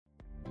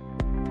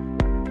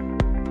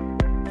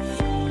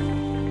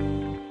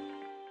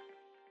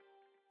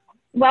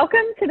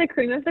Welcome to the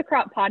Cream of the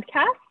Crop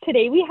podcast.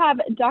 Today we have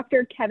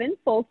Dr. Kevin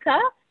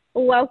Folta.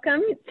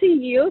 Welcome to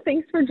you.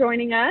 Thanks for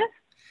joining us.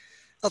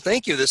 Well,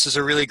 thank you. This is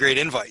a really great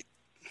invite.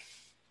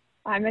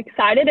 I'm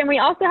excited. And we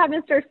also have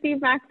Mr.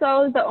 Steve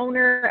Maxwell, the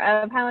owner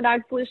of Highland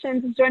Ag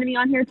Solutions, is joining me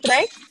on here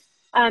today.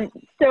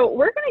 So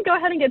we're going to go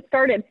ahead and get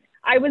started.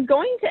 I was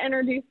going to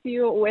introduce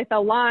you with a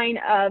line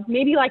of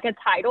maybe like a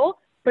title,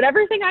 but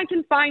everything I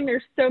can find,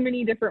 there's so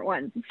many different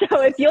ones.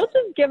 So if you'll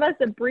just give us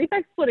a brief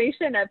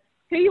explanation of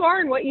who you are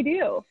and what you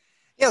do.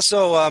 Yeah,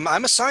 so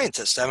I'm a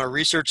scientist. I'm a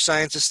research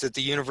scientist at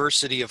the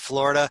University of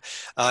Florida.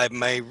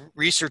 My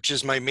research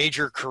is my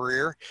major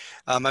career.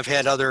 I've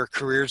had other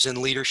careers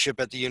in leadership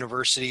at the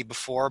university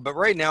before, but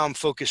right now I'm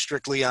focused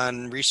strictly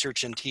on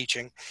research and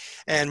teaching.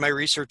 And my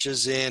research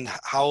is in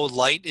how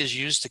light is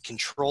used to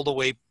control the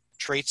way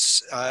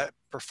traits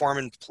perform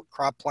in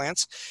crop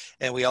plants.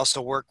 And we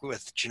also work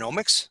with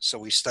genomics. So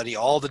we study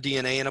all the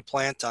DNA in a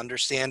plant to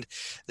understand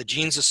the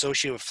genes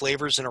associated with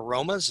flavors and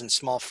aromas in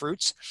small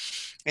fruits.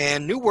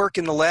 And new work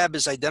in the lab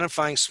is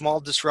identifying small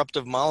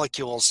disruptive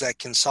molecules that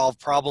can solve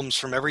problems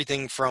from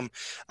everything from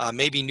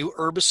maybe new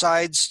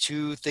herbicides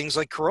to things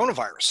like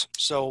coronavirus.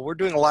 So we're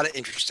doing a lot of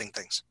interesting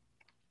things.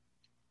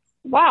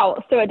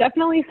 Wow. So it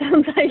definitely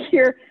sounds like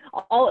you're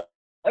all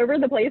over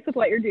the place with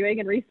what you're doing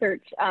in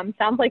research.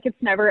 Sounds like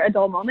it's never a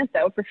dull moment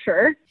though, for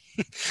sure.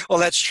 Well,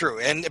 that's true.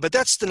 But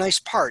that's the nice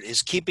part,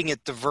 is keeping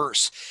it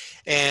diverse.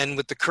 And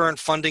with the current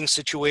funding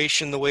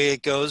situation, the way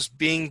it goes,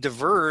 being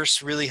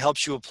diverse really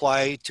helps you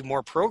apply to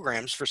more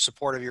programs for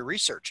support of your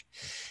research.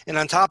 And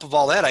on top of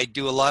all that, I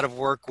do a lot of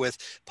work with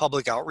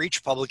public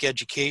outreach, public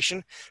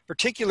education,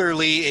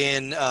 particularly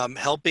in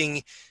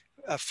helping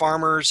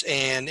farmers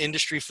and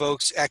industry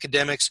folks,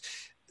 academics,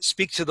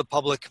 speak to the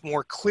public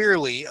more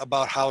clearly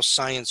about how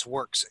science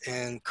works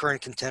and current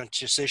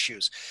contentious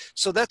issues.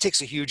 So that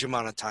takes a huge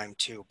amount of time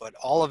too, but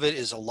all of it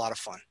is a lot of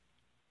fun.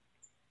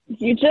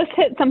 You just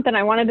hit something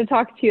I wanted to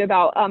talk to you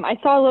about. I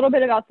saw a little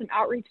bit about some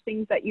outreach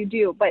things that you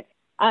do, but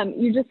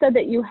you just said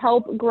that you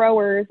help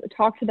growers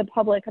talk to the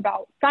public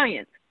about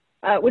science,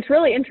 which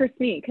really interests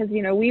me because,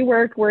 you know, we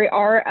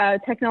are a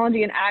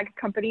technology and ag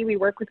company. We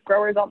work with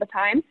growers all the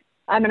time.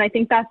 And I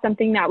think that's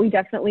something that we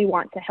definitely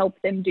want to help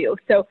them do.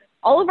 So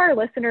all of our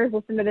listeners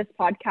listen to this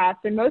podcast,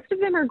 and most of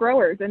them are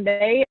growers, and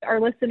they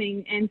are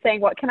listening and saying,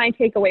 what can I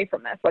take away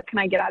from this? What can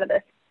I get out of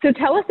this? So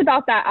tell us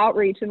about that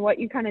outreach and what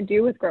you kind of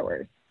do with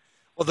growers.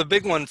 Well, the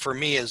big one for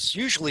me is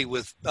usually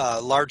with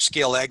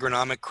large-scale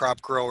agronomic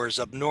crop growers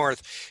up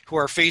north who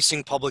are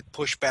facing public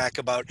pushback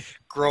about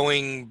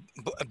growing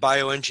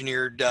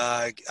bioengineered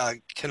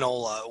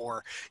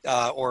canola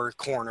or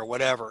corn or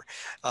whatever,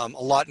 a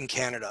lot in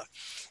Canada.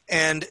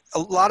 And a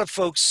lot of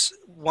folks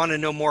want to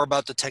know more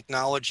about the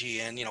technology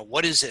and, you know,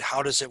 what is it?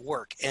 How does it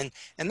work? And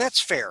that's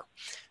fair.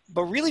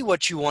 But really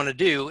what you want to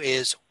do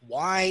is,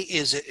 why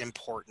is it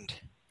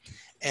important?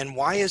 And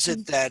why is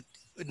it that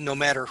no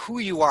matter who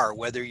you are,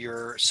 whether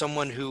you're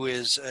someone who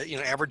is,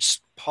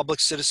 average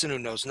public citizen who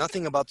knows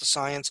nothing about the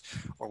science,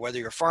 or whether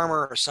you're a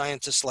farmer or a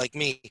scientist like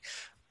me,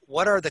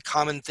 what are the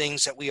common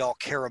things that we all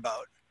care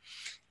about?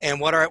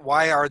 And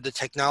why are the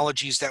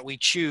technologies that we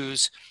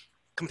choose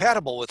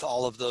compatible with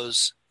all of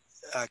those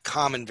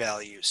common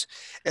values?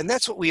 And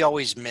that's what we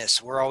always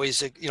miss. We're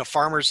always,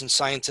 farmers and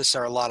scientists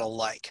are a lot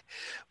alike.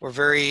 We're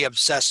very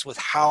obsessed with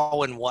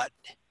how and what,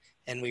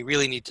 and we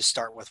really need to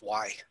start with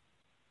why.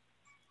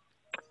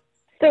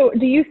 So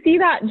do you see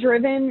that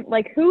driven,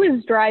 like who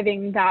is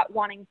driving that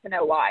wanting to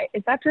know why?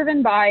 Is that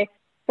driven by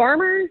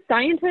farmers,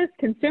 scientists,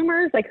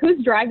 consumers? Like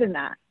who's driving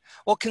that?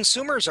 Well,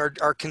 consumers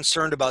are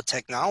concerned about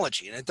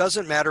technology, and it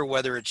doesn't matter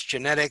whether it's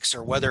genetics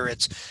or whether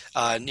it's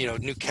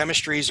new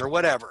chemistries or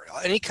whatever.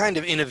 Any kind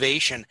of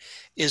innovation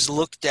is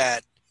looked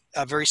at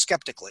very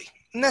skeptically,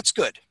 and that's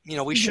good.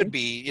 We should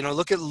be.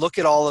 Look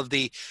at all of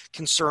the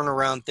concern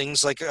around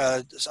things like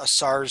a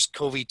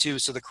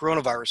SARS-CoV-2, so the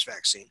coronavirus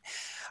vaccine.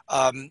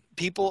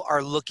 People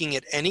are looking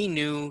at any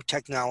new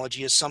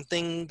technology as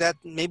something that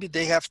maybe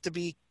they have to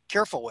be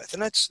careful with,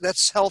 and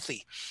that's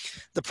healthy.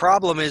 The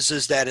problem is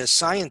that as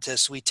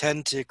scientists, we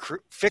tend to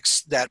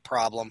fix that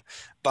problem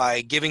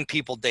by giving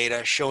people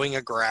data, showing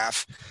a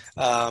graph.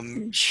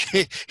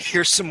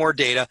 Here's some more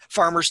data.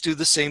 Farmers do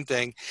the same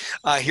thing.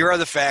 Here are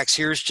the facts.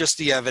 Here's just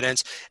the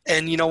evidence.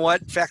 And you know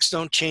what? Facts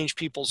don't change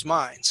people's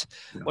minds.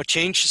 What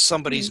changes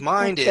somebody's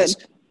mind is,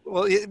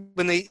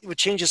 what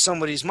changes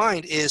somebody's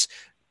mind is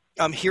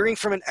hearing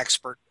from an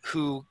expert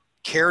who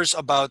cares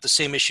about the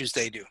same issues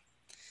they do.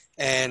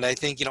 And I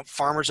think,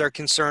 farmers are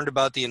concerned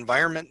about the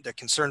environment. They're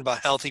concerned about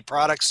healthy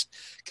products,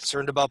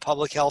 concerned about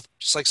public health,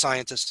 just like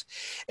scientists.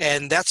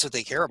 And that's what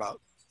they care about.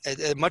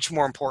 Much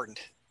more important.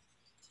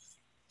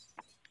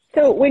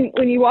 So when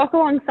you walk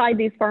alongside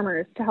these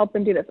farmers to help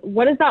them do this,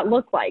 what does that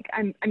look like?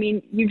 I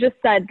mean, you just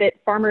said that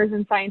farmers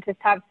and scientists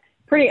have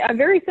a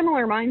very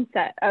similar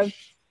mindset of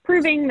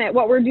proving that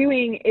what we're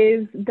doing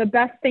is the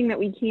best thing that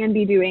we can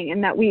be doing,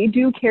 and that we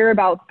do care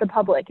about the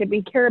public and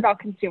we care about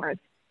consumers.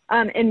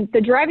 And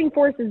the driving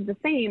force is the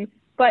same,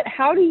 but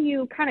how do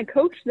you kind of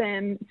coach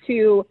them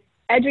to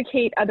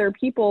educate other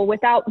people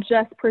without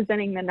just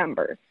presenting the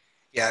numbers?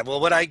 Yeah, well,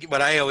 what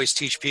I always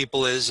teach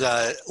people is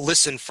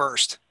listen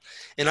first,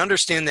 and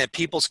understand that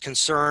people's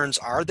concerns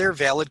are their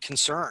valid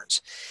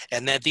concerns,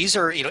 and that these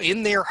are,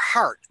 in their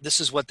heart,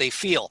 this is what they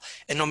feel,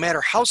 and no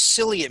matter how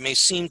silly it may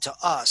seem to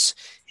us,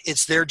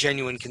 it's their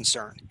genuine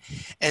concern.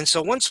 And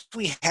so once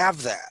we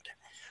have that,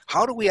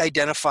 how do we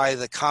identify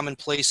the common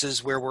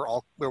places where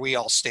we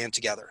all stand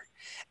together?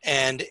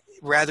 And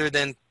rather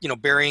than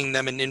burying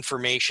them in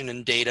information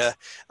and data,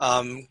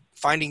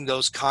 finding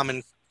those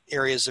common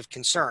areas of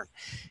concern.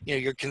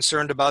 You're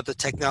concerned about the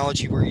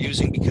technology we're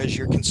using because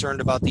you're concerned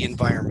about the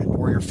environment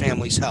or your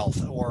family's health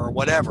or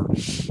whatever.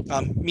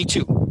 Me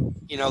too.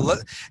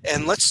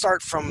 And let's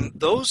start from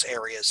those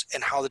areas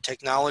and how the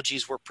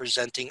technologies we're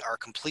presenting are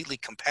completely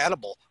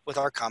compatible with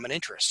our common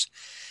interests.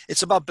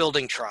 It's about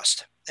building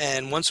trust.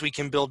 And once we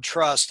can build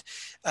trust,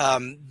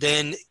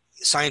 then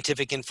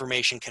scientific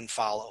information can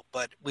follow.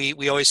 But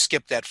we always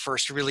skip that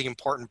first really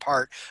important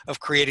part of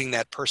creating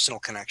that personal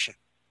connection.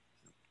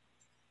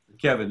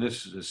 Kevin,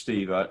 this is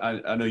Steve.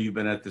 I know you've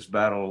been at this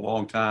battle a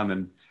long time,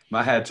 and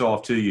my hat's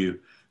off to you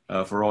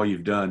for all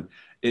you've done.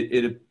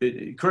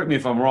 Correct me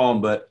if I'm wrong,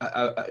 but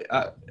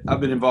I've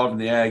been involved in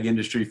the ag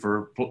industry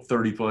for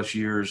 30 plus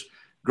years.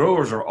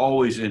 Growers are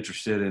always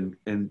interested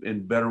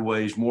in better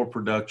ways, more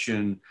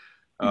production.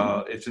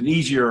 It's an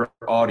easier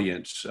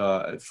audience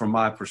from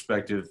my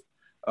perspective.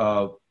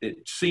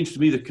 It seems to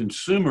me the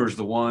consumer is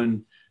the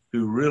one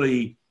who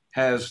really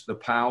has the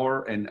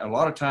power, and a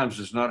lot of times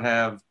does not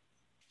have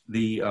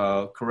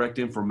the correct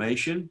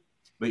information,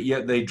 but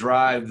yet they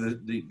drive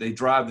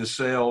the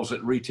sales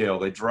at retail.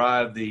 They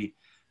drive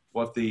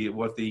what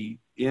the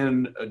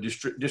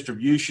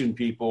distribution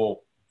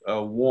people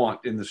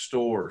want in the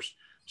stores.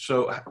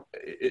 So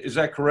is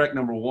that correct?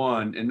 Number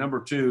one, and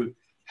number two,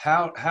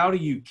 how do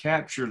you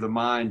capture the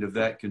mind of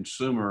that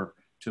consumer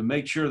to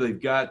make sure they've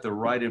got the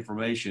right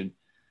information,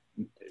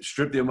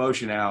 strip the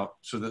emotion out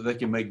so that they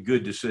can make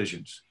good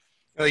decisions?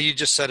 Well, you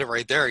just said it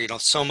right there.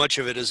 So much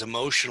of it is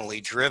emotionally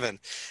driven,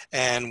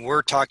 and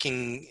we're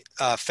talking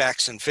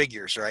facts and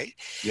figures, right?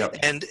 Yep.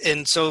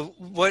 And so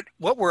what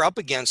we're up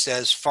against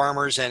as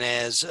farmers and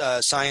as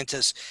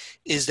scientists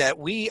is that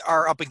we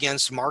are up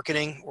against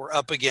marketing. We're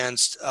up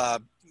against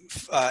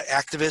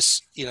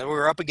activists.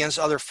 We're up against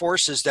other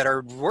forces that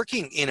are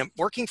working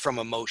from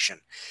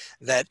emotion.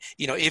 That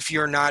if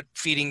you're not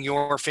feeding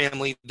your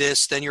family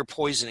this, then you're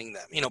poisoning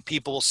them.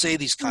 People will say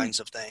these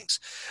kinds of things.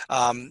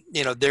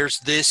 There's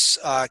this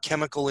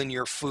chemical in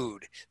your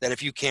food that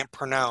if you can't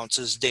pronounce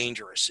is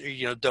dangerous.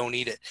 Don't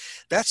eat it.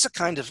 That's the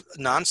kind of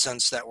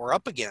nonsense that we're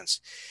up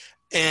against.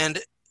 And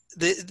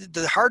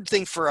the hard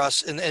thing for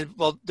us, and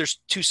well,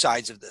 there's two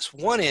sides of this.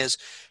 One is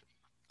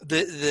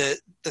the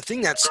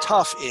thing that's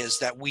tough is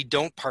that we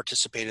don't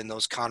participate in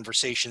those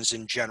conversations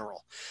in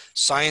general.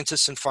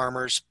 Scientists and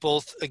farmers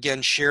both,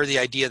 again, share the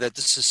idea that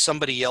this is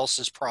somebody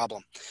else's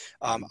problem.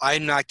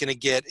 I'm not going to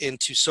get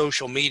into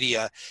social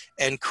media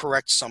and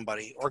correct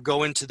somebody or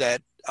go into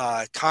that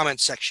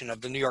comment section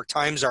of the New York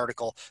Times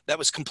article that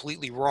was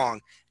completely wrong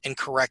and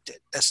correct it.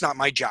 That's not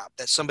my job.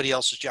 That's somebody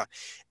else's job.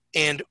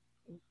 And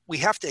we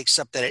have to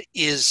accept that it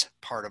is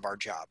part of our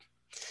job.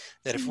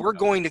 That if we're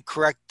going to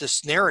correct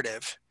this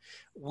narrative,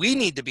 we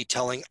need to be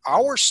telling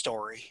our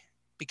story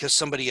because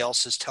somebody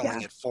else is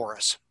telling it for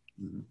us.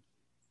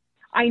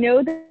 I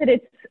know that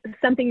it's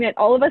something that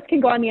all of us can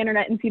go on the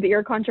internet and see that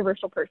you're a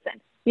controversial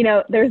person.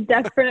 There's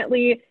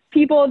definitely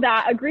people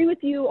that agree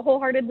with you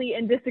wholeheartedly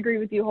and disagree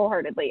with you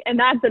wholeheartedly. And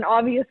that's an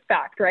obvious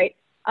fact, right?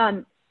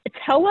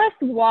 Tell us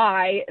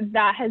why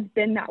that has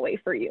been that way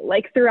for you.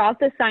 Like throughout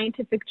the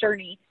scientific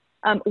journey,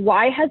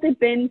 why has it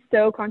been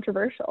so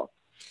controversial?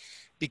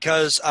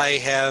 Because I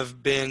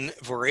have been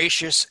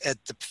voracious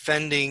at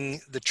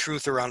defending the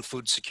truth around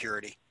food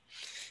security.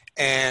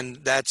 And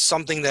that's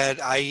something that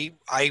I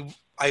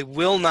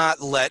will not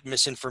let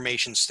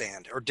misinformation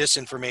stand or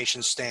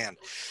disinformation stand.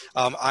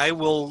 I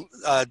will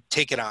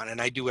take it on, and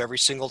I do every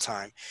single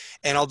time.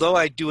 And although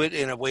I do it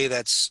in a way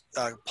that's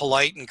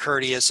polite and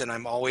courteous, and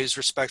I'm always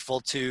respectful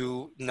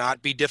to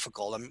not be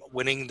difficult, I'm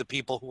winning the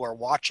people who are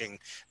watching,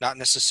 not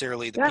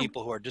necessarily the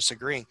people who are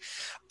disagreeing.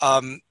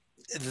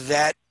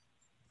 That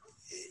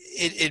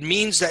it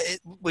means that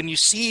when you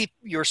see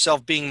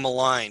yourself being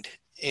maligned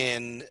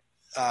in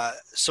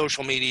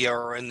social media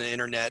or in the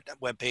internet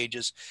web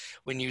pages,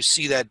 when you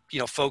see that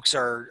folks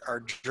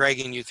are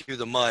dragging you through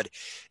the mud,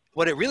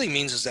 what it really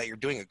means is that you're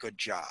doing a good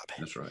job.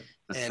 That's right.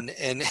 and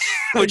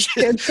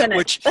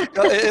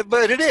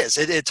but it is.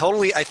 It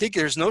totally. I think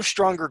there's no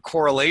stronger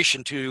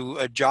correlation to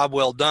a job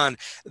well done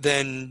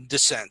than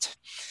dissent.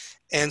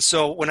 And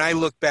so when I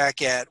look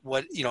back at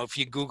what, if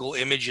you Google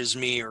images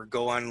me or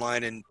go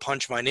online and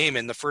punch my name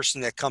in, the first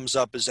thing that comes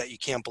up is that you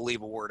can't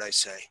believe a word I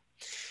say.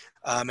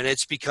 And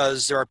it's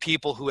because there are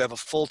people who have a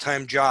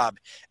full-time job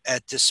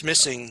at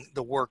dismissing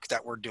the work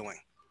that we're doing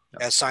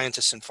as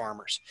scientists and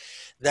farmers.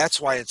 That's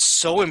why it's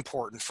so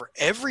important for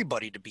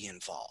everybody to be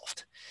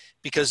involved,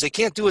 because they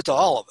can't do it to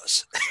all of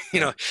us.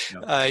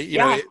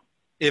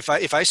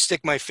 if I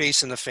stick my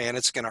face in the fan,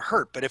 it's going to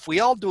hurt. But if we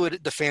all do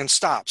it, the fan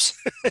stops.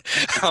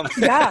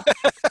 Yeah,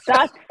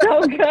 that's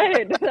so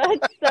good.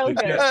 That's so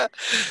good.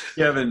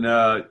 Kevin,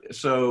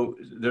 so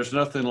there's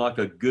nothing like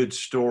a good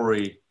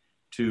story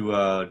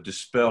to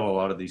dispel a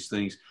lot of these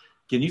things.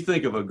 Can you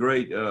think of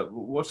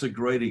what's a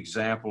great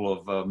example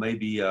of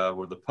maybe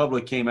where the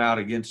public came out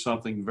against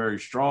something very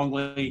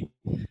strongly,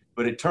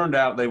 but it turned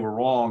out they were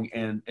wrong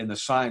and the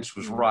science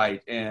was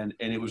right, and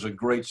it was a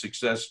great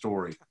success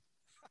story?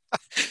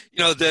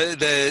 You know,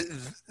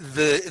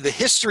 the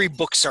history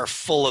books are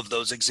full of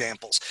those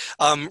examples.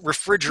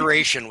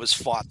 Refrigeration was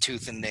fought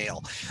tooth and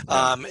nail.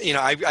 You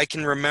know, I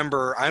can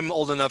remember, I'm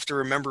old enough to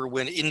remember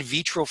when in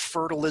vitro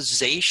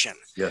fertilization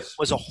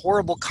was a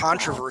horrible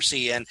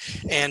controversy and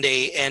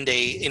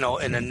a you know,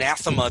 an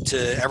anathema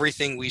to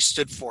everything we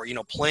stood for, you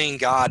know, playing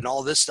God and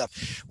all this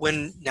stuff,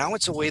 when now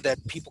it's a way that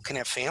people can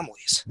have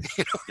families,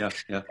 you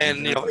know,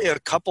 and you know,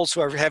 couples who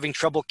are having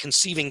trouble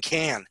conceiving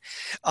can.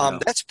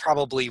 That's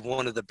probably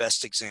one of the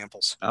best examples.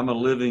 I'm a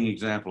living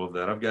example of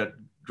that. I've got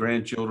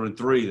grandchildren,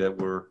 3 that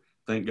were,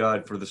 thank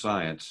God for the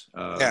science,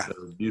 that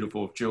are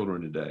beautiful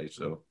children today.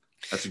 So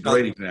that's a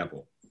great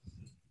example.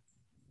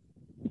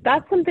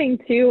 That's something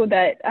too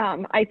that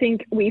I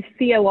think we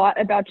see a lot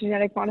about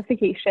genetic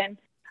modification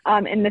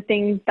and the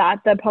things that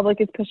the public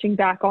is pushing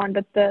back on,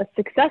 but the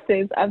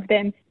successes of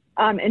them.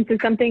 And so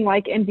something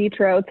like in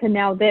vitro to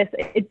now this,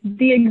 it's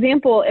the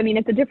example. I mean,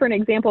 it's a different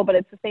example, but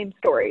it's the same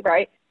story,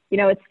 right? You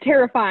know, it's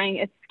terrifying,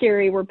 it's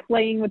scary, we're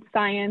playing with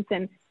science,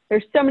 and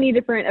there's so many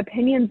different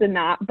opinions in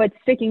that, but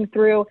sticking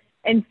through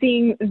and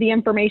seeing the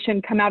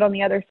information come out on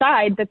the other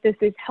side that this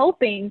is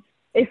helping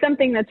is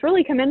something that's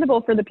really commendable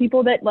for the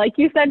people that, like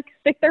you said,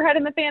 stick their head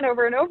in the fan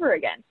over and over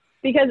again,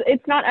 because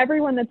it's not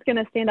everyone that's going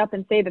to stand up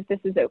and say that this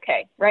is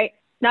okay, right?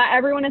 Not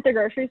everyone at the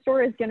grocery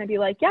store is going to be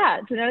like, yeah,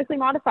 genetically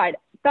modified,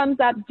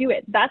 thumbs up, do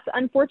it. That's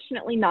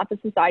unfortunately not the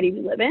society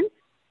we live in.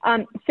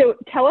 So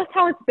tell us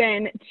how it's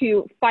been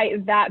to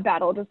fight that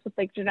battle just with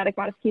like genetic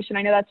modification.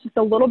 I know that's just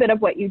a little bit of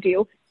what you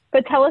do,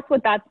 but tell us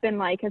what that's been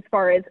like as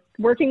far as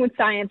working with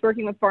science,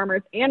 working with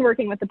farmers, and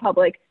working with the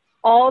public,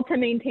 all to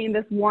maintain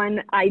this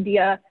one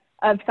idea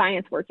of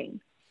science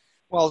working.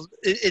 Well,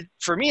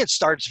 for me, it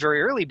starts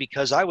very early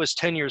because I was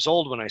 10 years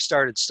old when I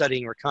started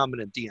studying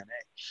recombinant DNA.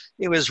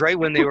 It was right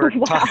when they were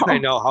talking, I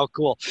know, how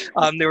cool.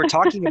 They were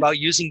talking about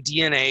using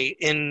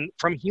DNA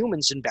from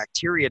humans and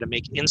bacteria to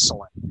make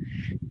insulin.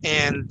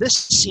 And this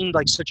seemed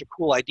like such a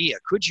cool idea.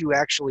 Could you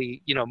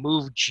actually, you know,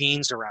 move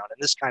genes around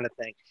and this kind of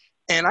thing?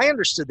 And I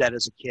understood that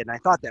as a kid, and I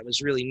thought that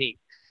was really neat.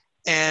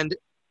 And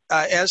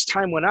as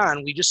time went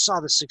on, we just saw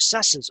the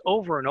successes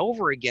over and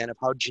over again of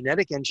how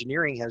genetic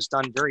engineering has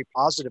done very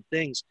positive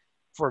things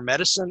for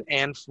medicine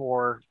and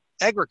for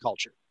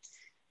agriculture.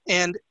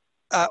 And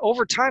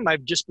over time,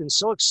 I've just been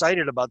so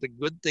excited about the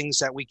good things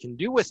that we can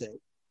do with it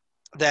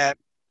that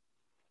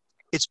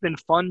it's been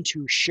fun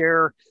to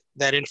share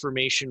that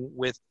information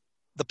with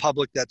the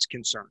public that's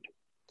concerned.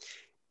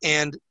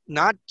 And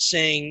not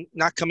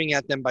coming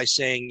at them by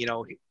saying, you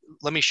know,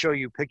 let me show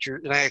you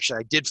pictures. And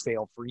I did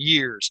fail for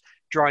years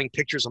drawing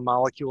pictures of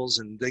molecules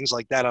and things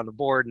like that on the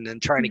board and then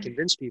trying to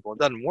convince people. It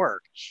doesn't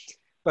work.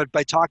 But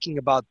by talking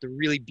about the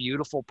really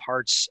beautiful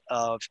parts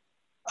of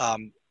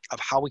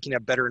how we can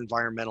have better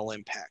environmental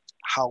impact,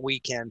 how we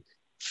can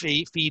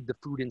feed the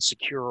food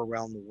insecure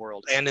around the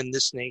world and in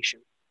this nation,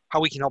 how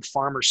we can help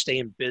farmers stay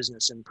in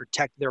business and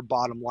protect their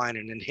bottom line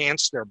and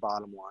enhance their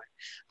bottom line.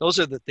 Those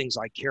are the things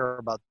I care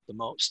about the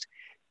most.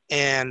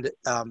 And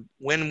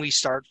when we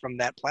start from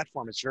that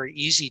platform, it's very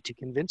easy to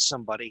convince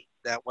somebody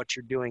that what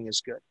you're doing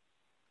is good.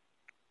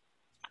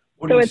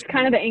 So it's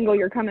kind of the angle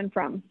you're coming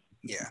from.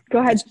 Yeah. Go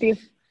ahead, Steve.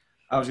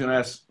 I was going to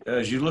ask,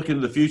 as you look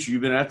into the future,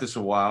 you've been at this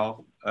a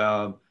while.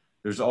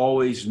 There's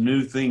always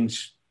new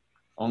things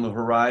on the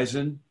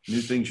horizon,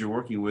 new things you're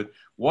working with.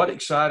 What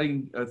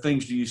exciting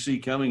things do you see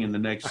coming in the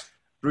next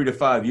 3 to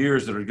 5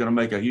 years that are going to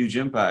make a huge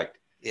impact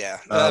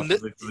for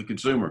the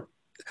consumer?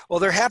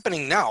 Well, they're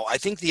happening now. I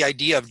think the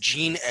idea of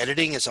gene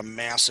editing is a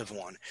massive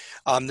one.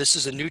 This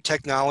is a new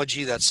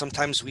technology that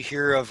sometimes we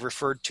hear of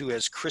referred to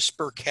as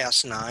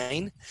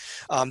CRISPR-Cas9.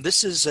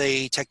 This is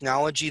a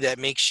technology that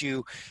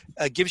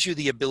gives you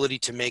the ability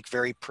to make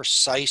very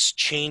precise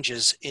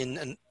changes in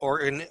an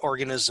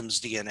organism's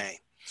DNA.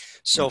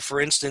 So, for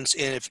instance,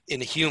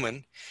 in a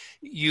human,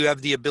 you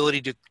have the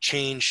ability to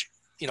change,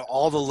 you know,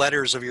 all the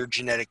letters of your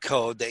genetic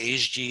code, the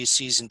A's, G's,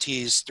 C's, and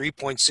T's,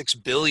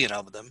 3.6 billion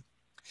of them.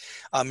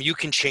 You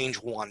can change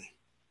one.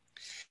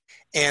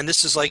 And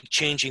this is like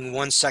changing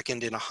 1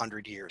 second in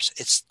 100 years.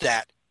 It's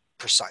that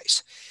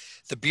precise.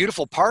 The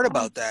beautiful part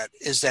about that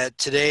is that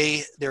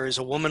today there is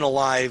a woman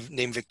alive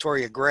named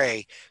Victoria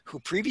Gray who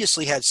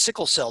previously had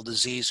sickle cell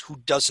disease who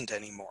doesn't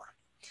anymore.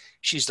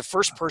 She's the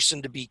first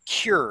person to be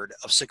cured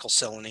of sickle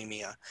cell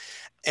anemia.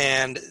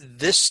 And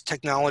this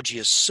technology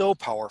is so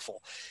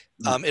powerful.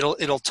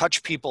 It'll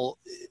touch people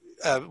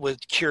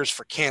with cures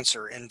for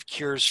cancer and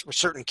cures for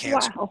certain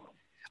cancer. Wow.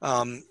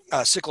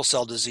 sickle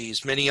cell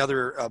disease, many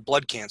other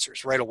blood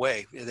cancers right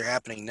away. They're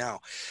happening now.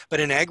 But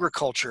in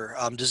agriculture,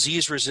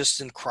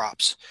 disease-resistant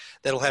crops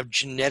that'll have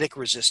genetic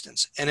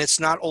resistance. And it's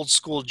not old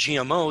school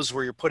GMOs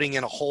where you're putting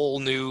in a whole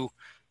new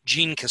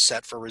gene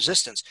cassette for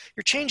resistance.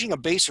 You're changing a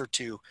base or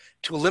two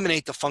to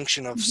eliminate the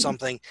function of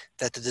something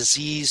that the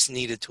disease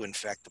needed to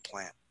infect the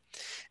plant.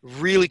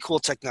 Really cool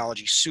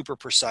technology, super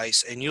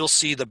precise, and you'll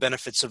see the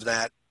benefits of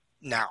that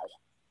now.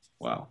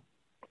 Wow.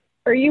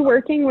 Are you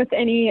working with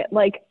any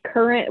like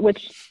current,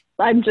 which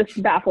I'm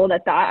just baffled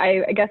at that.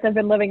 I guess I've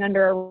been living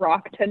under a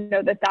rock to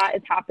know that that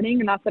is happening,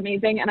 and that's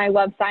amazing. And I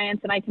love science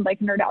and I can like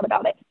nerd out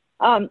about it.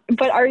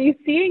 But are you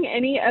seeing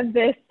any of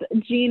this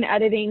gene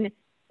editing?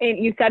 And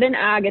you said in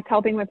ag, it's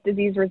helping with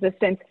disease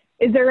resistance.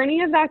 Is there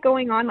any of that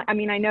going on? I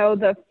mean, I know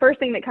the first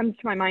thing that comes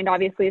to my mind,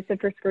 obviously, is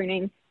citrus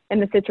greening in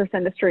the citrus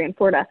industry in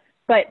Florida.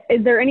 But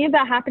is there any of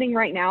that happening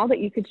right now that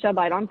you could shed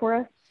light on for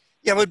us?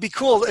 Yeah, it would be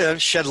cool to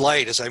shed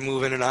light as I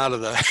move in and out of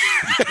the.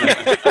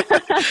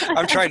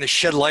 I'm trying to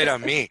shed light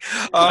on me.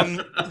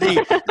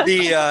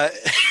 The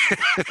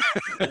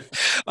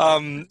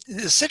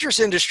citrus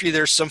industry.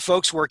 There's some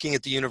folks working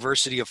at the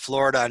University of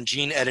Florida on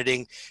gene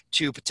editing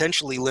to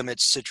potentially limit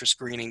citrus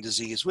greening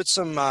disease with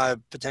some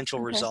potential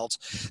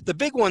results. The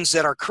big ones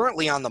that are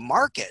currently on the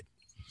market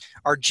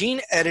are gene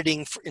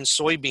editing in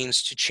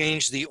soybeans to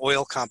change the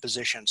oil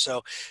composition.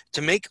 So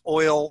to make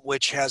oil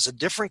which has a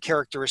different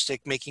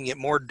characteristic, making it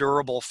more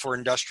durable for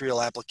industrial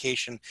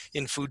application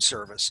in food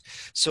service.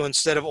 So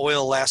instead of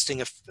oil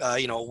lasting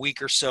a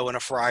week or so in a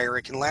fryer,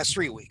 it can last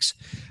 3 weeks,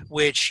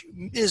 which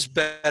is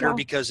better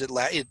because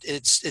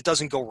it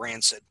doesn't go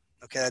rancid.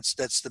 Okay,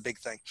 that's the big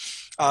thing.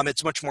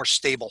 It's much more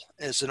stable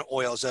as an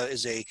oil,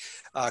 as a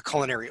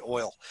culinary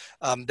oil.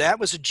 That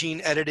was a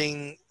gene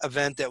editing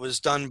event that was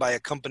done by a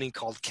company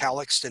called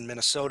Calyxt in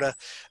Minnesota.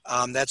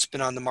 That's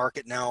been on the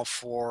market now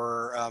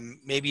for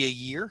maybe a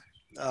year.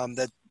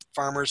 That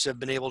farmers have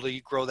been able to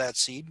grow that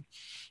seed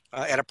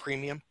at a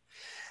premium.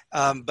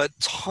 But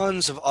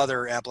tons of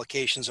other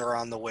applications are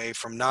on the way,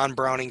 from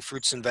non-browning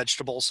fruits and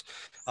vegetables,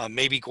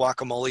 maybe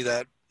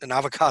guacamole, an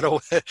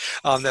avocado,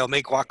 they'll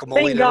make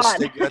guacamole. That'll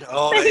stay good.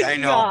 Oh, I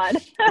know. God.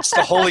 It's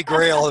the holy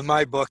grail in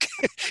my book.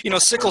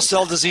 Sickle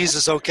cell disease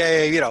is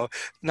okay.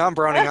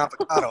 Non-browning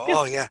avocado.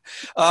 Oh yeah.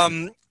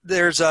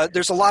 There's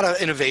a lot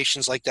of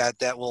innovations like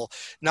that will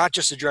not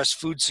just address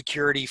food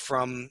security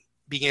from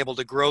being able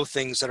to grow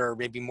things that are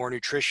maybe more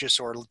nutritious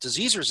or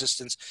disease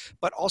resistance,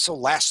 but also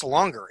last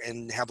longer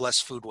and have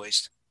less food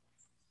waste.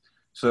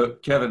 So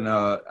Kevin,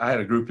 I had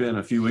a group in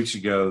a few weeks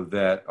ago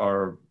that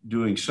are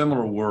doing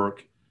similar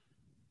work.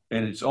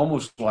 And it's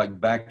almost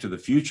like Back to the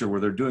Future, where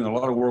they're doing a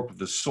lot of work with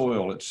the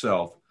soil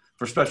itself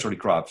for specialty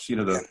crops,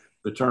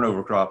 the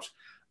turnover crops.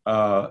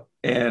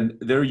 And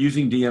they're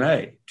using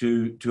DNA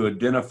to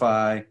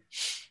identify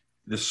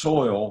the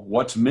soil,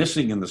 what's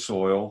missing in the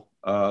soil.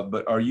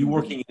 But are you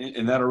working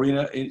in that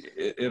arena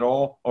at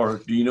all? Or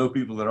do you know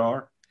people that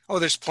are? Oh,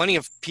 there's plenty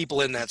of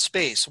people in that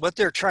space. What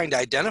they're trying to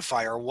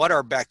identify are what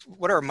are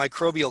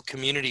microbial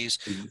communities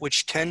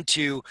which tend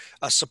to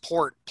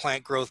support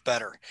plant growth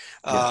better.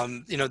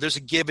 There's a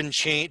give and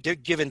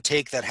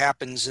take that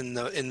happens in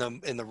the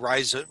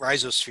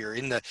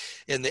rhizosphere,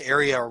 in the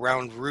area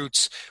around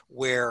roots,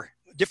 where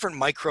different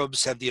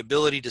microbes have the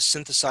ability to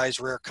synthesize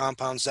rare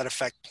compounds that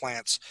affect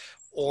plants,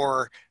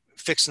 or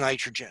fix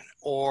nitrogen,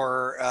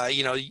 or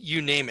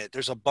you name it.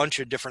 There's a bunch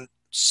of different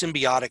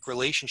symbiotic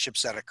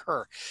relationships that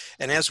occur.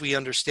 And as we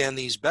understand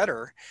these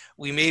better,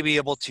 we may be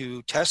able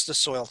to test the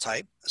soil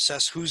type,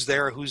 assess who's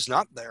there, who's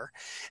not there,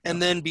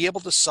 and then be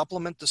able to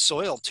supplement the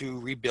soil to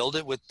rebuild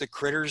it with the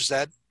critters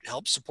that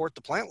help support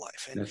the plant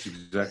life. And that's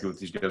exactly what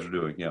these guys are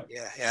doing. Yeah.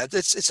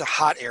 It's a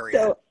hot area.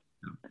 So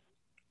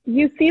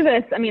you see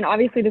this, I mean,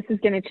 obviously this is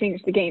going to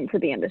change the game for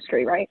the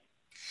industry, right?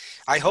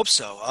 I hope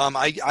so.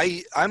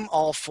 I'm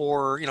all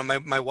for,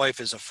 my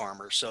wife is a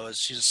farmer, so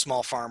she's a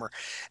small farmer,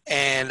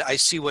 and I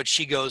see what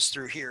she goes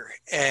through here.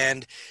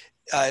 And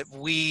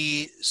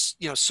we,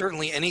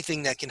 certainly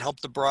anything that can help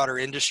the broader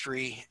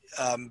industry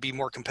be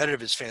more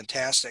competitive is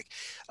fantastic.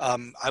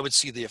 I would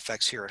see the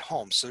effects here at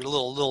home. So there's a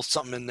little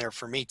something in there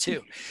for me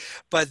too.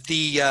 But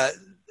the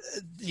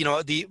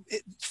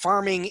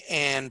farming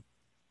and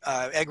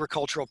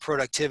agricultural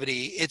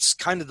productivity, it's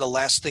kind of the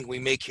last thing we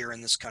make here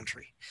in this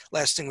country,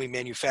 last thing we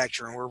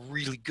manufacture, and we're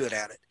really good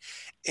at it.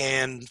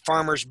 And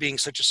farmers being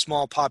such a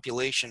small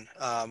population,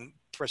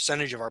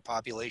 percentage of our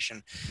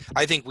population,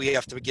 I think we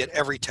have to get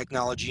every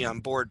technology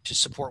on board to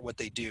support what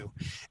they do.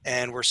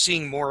 And we're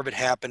seeing more of it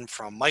happen,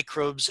 from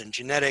microbes and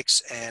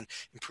genetics and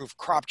improved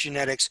crop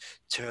genetics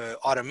to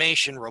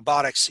automation,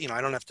 robotics.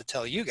 I don't have to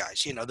tell you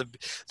guys,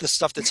 the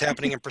stuff that's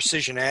happening in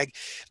precision ag.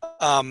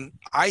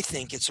 I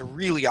think it's a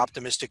really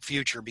optimistic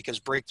future because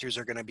breakthroughs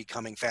are going to be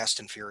coming fast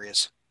and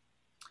furious.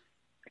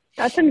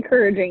 That's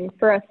encouraging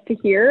for us to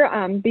hear,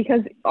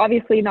 because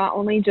obviously not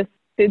only just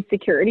food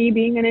security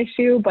being an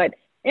issue, but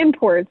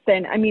imports.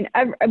 And I mean,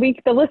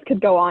 the list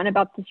could go on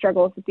about the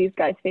struggles that these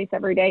guys face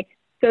every day.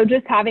 So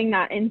just having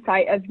that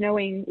insight of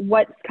knowing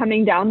what's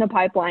coming down the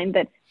pipeline,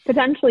 that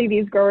potentially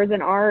these growers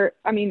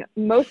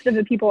most of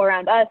the people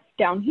around us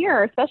down here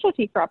are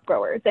specialty crop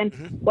growers, and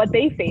what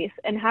they face,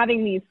 and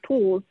having these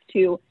tools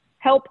to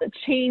help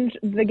change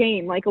the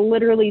game, like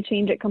literally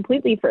change it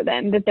completely for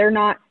them, that they're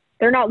not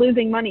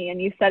losing money.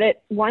 And you said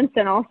it once,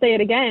 and I'll say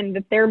it again,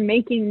 that they're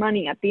making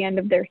money at the end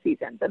of their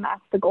seasons. And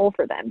that's the goal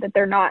for them, that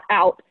they're not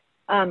out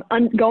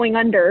going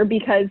under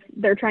because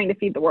they're trying to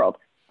feed the world.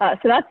 So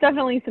that's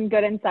definitely some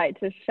good insight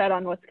to shed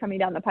on what's coming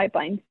down the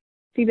pipeline.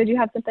 Steve, did you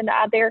have something to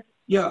add there?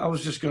 Yeah, I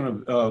was just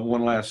going to,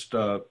 one last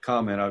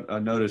comment. I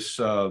noticed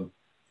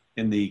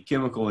in the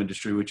chemical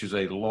industry, which is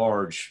a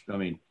large,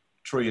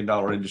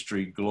 trillion-dollar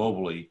industry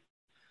globally,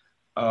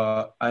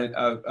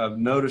 I've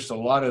noticed a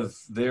lot of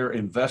their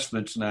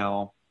investments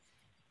now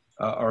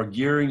are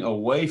gearing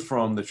away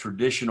from the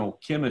traditional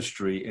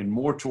chemistry and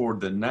more toward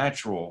the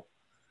natural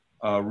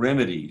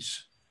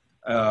remedies.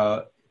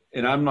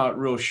 And I'm not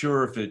real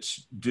sure if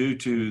it's due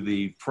to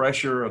the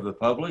pressure of the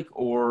public,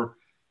 or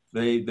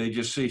they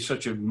just see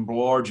such a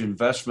large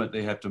investment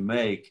they have to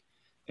make,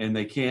 and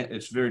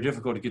it's very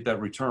difficult to get that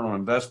return on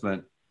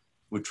investment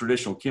with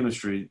traditional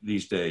chemistry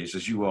these days.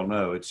 As you well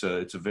know, it's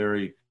a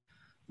very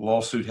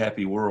lawsuit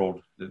happy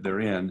world that they're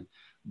in.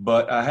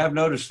 But I have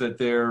noticed that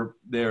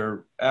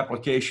their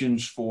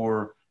applications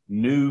for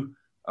new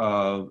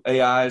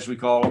AIs, we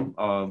call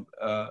them,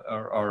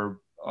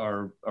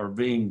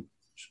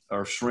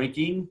 are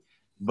shrinking,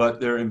 but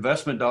their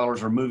investment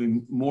dollars are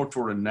moving more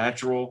toward a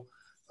natural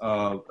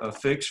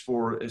fix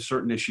for a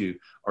certain issue.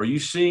 Are you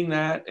seeing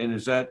that? And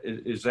is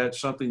that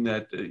something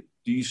that do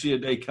you see a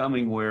day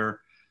coming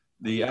where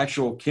the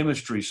actual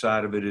chemistry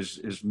side of it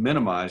is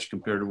minimized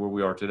compared to where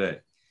we are today?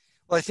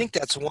 Well, I think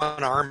that's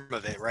one arm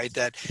of it, right?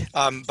 That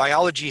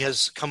biology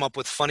has come up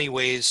with funny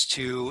ways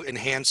to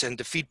enhance and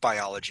defeat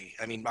biology.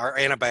 I mean, our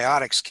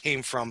antibiotics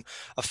came from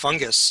a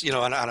fungus,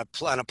 on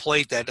a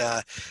plate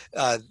that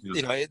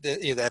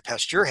that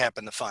Pasteur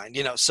happened to find.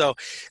 So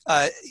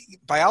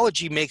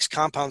biology makes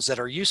compounds that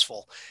are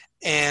useful.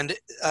 And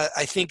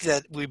I think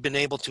that we've been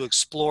able to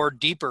explore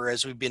deeper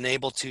as we've been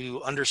able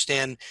to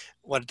understand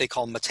what they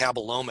call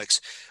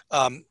metabolomics.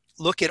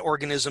 Look at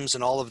organisms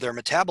and all of their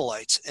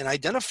metabolites and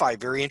identify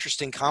very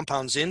interesting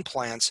compounds in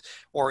plants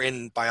or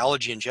in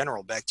biology in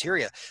general,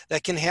 bacteria,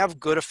 that can have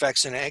good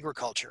effects in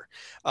agriculture.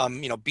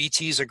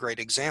 BT is a great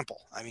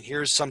example. I mean,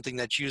 here's something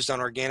that's used on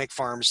organic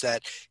farms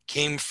that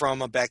came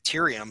from a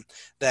bacterium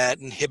that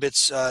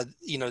inhibits,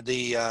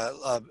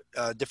 the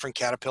different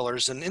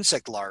caterpillars and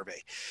insect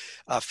larvae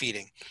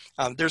feeding.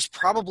 There's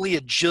probably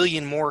a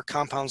jillion more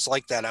compounds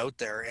like that out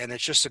there, and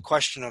it's just a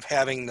question of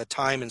having the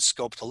time and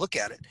scope to look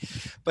at it.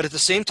 But at the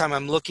same time,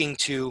 I'm looking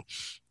to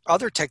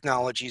other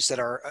technologies that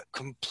are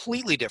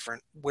completely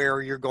different, where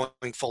you're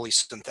going fully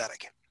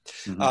synthetic.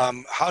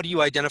 Mm-hmm. How do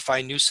you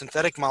identify new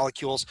synthetic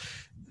molecules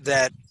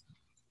that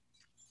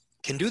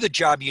can do the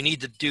job you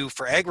need to do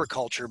for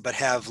agriculture, but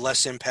have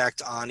less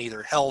impact on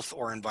either health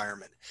or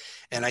environment?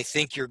 And I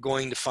think you're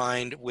going to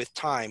find with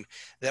time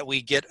that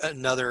we get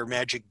another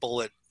magic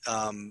bullet,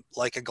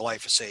 like a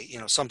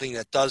glyphosate, something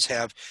that does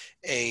have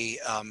a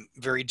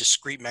very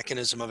discrete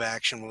mechanism of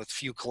action with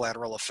few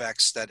collateral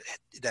effects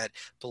that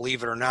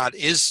believe it or not,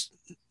 is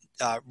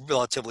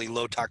relatively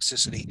low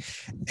toxicity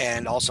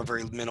and also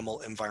very minimal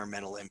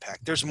environmental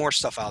impact. There's more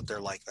stuff out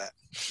there like that.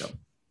 Yep.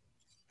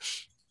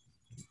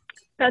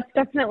 That's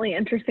definitely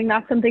interesting.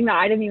 That's something that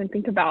I didn't even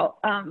think about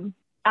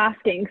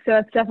asking. So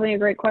that's definitely a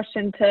great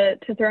question to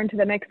throw into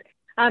the mix.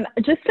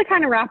 Just to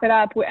kind of wrap it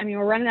up, I mean,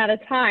 we're running out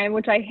of time,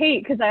 which I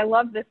hate because I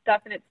love this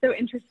stuff and it's so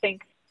interesting.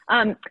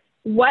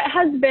 What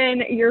has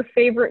been your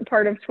favorite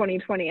part of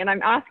 2020? And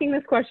I'm asking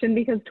this question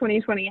because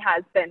 2020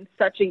 has been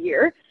such a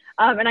year.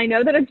 And I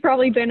know that it's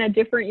probably been a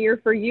different year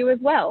for you as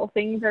well.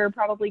 Things are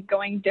probably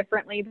going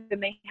differently than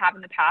they have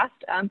in the past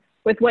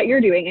with what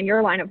you're doing in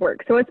your line of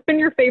work. So what's been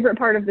your favorite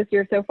part of this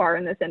year so far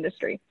in this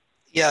industry?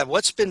 Yeah,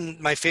 what's been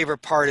my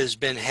favorite part has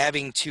been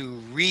having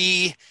to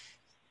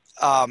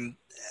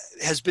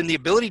has been the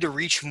ability to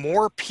reach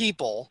more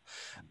people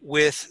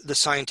with the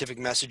scientific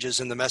messages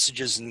and the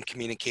messages in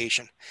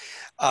communication.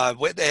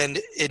 And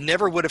it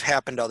never would have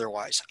happened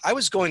otherwise. I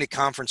was going to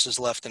conferences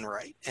left and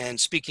right and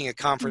speaking at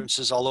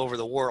conferences all over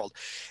the world.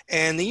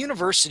 And the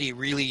university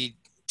really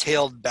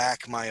tailed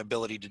back my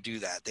ability to do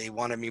that. They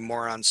wanted me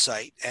more on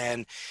site.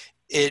 And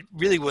it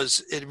really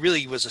was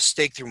a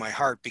stake through my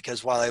heart,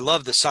 because while I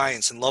love the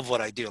science and love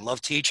what I do and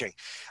love teaching,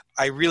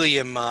 I really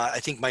am, I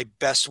think my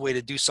best way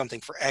to do something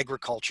for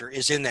agriculture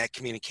is in that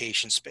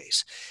communication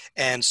space,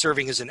 and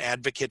serving as an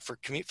advocate for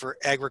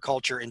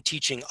agriculture and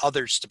teaching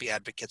others to be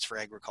advocates for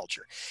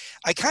agriculture.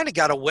 I kind of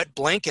got a wet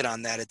blanket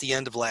on that at the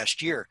end of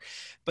last year.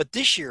 But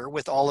this year,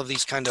 with all of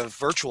these kind of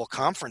virtual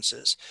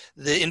conferences,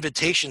 the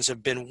invitations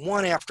have been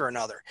one after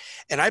another.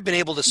 And I've been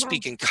able to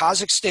speak in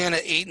Kazakhstan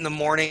at 8 in the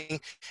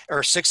morning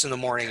or 6 in the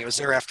morning. It was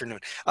their afternoon.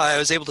 I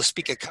was able to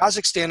speak at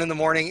Kazakhstan in the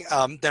morning.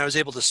 Then I was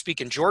able to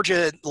speak in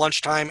Georgia at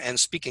lunchtime, and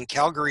speak in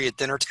Calgary at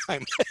dinner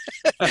time.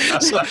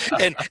 so,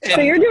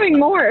 so you're doing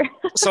more.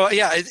 So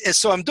yeah,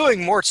 so I'm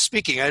doing more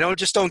speaking. I don't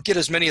get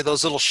as many of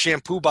those little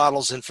shampoo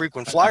bottles and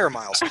frequent flyer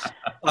miles.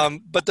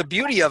 But the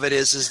beauty of it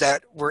is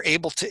that we're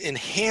able to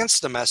enhance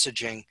the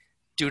messaging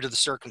due to the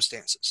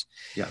circumstances.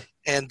 Yeah.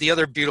 And the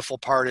other beautiful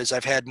part is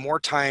I've had more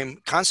time,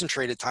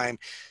 concentrated time,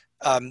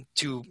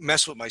 to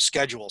mess with my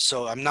schedule.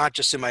 So I'm not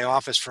just in my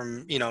office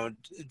from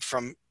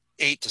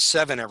 8 to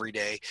 7 every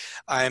day.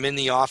 I'm in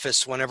the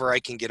office whenever I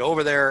can get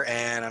over there,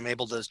 and I'm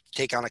able to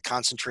take on a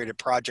concentrated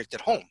project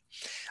at home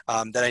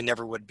that I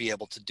never would be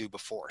able to do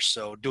before.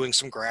 So doing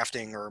some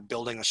grafting or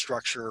building a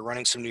structure, or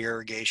running some new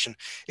irrigation,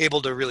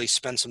 able to really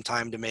spend some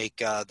time to make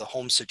the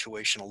home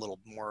situation a little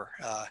more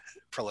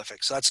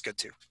prolific. So that's good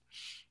too.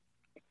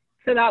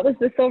 So that was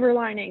the silver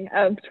lining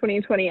of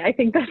 2020. I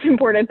think that's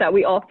important that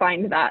we all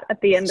find that at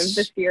the end of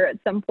this year at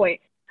some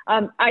point.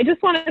 I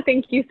just want to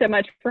thank you so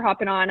much for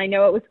hopping on. I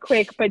know it was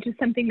quick, but just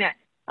something that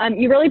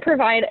you really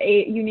provide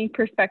a unique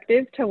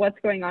perspective to what's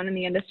going on in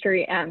the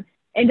industry, and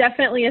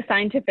definitely a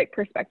scientific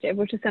perspective,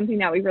 which is something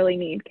that we really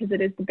need because it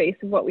is the base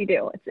of what we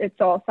do.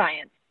 It's all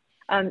science.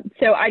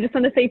 So I just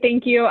want to say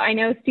thank you. I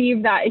know,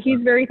 Steve, that he's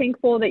very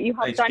thankful that you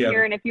hopped on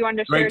here, and if you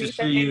wanted to share anything. Great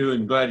to see you,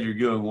 and glad you're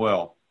doing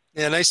well.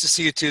 Yeah, nice to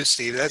see you too,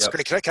 Steve. That's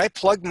great. Can I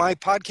plug my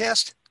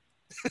podcast?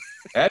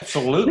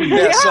 Absolutely.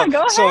 Yeah,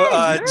 go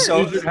ahead.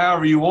 So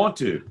however you want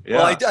to. Yeah.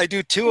 Well, I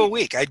do 2 a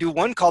week. I do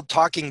one called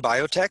Talking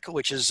Biotech,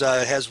 which is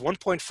has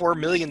 1.4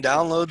 million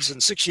downloads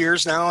in 6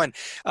 years now. And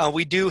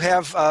we do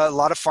have a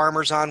lot of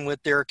farmers on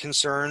with their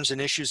concerns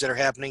and issues that are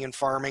happening in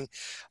farming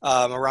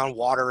around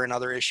water and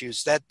other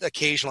issues, that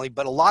occasionally,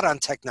 but a lot on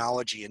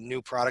technology and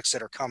new products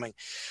that are coming.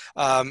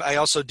 I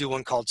also do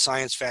one called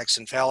Science, Facts,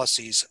 and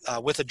Fallacies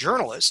with a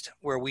journalist,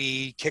 where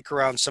we kick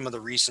around some of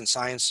the recent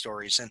science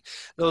stories. And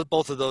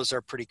both of those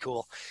are pretty cool.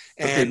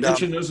 Okay, And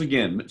mention those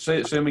again.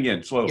 Say them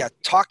again, slowly. Yeah,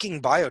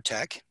 Talking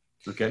Biotech.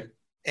 Okay.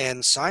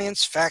 And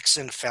Science, Facts,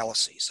 and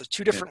Fallacies. So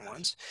 2 different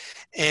ones.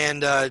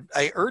 And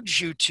I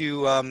urge you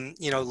to,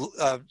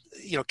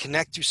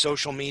 connect to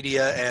social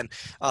media and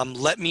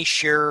let me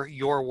share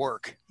your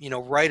work.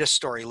 Write a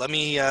story. Let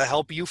me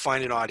help you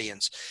find an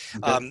audience.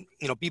 Okay.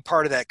 Be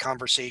part of that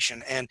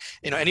conversation. And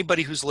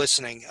anybody who's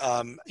listening,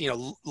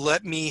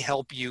 let me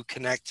help you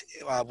connect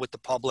with the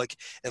public,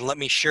 and let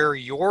me share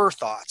your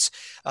thoughts.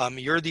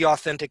 You're the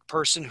authentic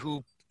person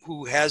who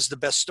has the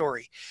best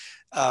story.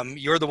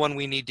 You're the one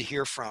we need to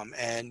hear from,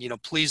 and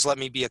please let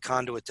me be a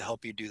conduit to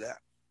help you do that.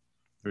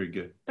 Very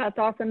good. That's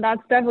awesome.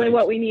 That's definitely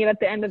what we need at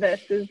the end of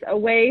this, is a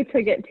way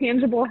to get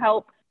tangible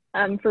help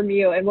from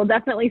you. And we'll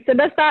definitely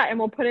send us that, and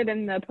we'll put it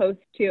in the post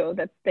too,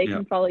 that they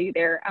can follow you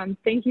there.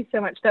 Thank you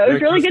so much, though. It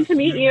was really good to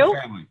meet you.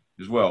 Family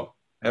as well.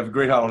 Have a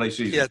great holiday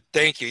season. Yeah,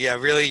 thank you. Yeah,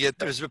 really,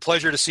 it was a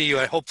pleasure to see you.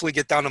 I hopefully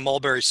get down to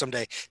Mulberry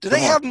someday. Do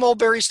they have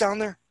mulberries down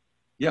there?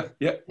 Yeah.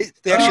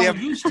 They actually have.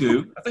 Used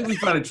to. I think we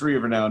find a tree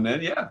every now and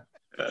then. Yeah.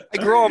 I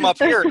grow them up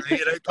here. And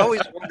I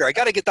always wonder. I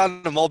got to get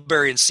down to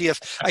Mulberry and see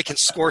if I can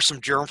score some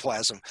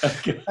germplasm.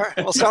 Okay. All right.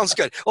 Well, sounds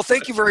good. Well,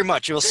 thank you very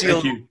much. We'll see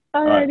you. Thank you.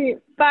 Alrighty.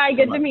 Bye.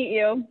 Good to meet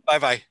you.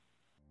 Bye-bye.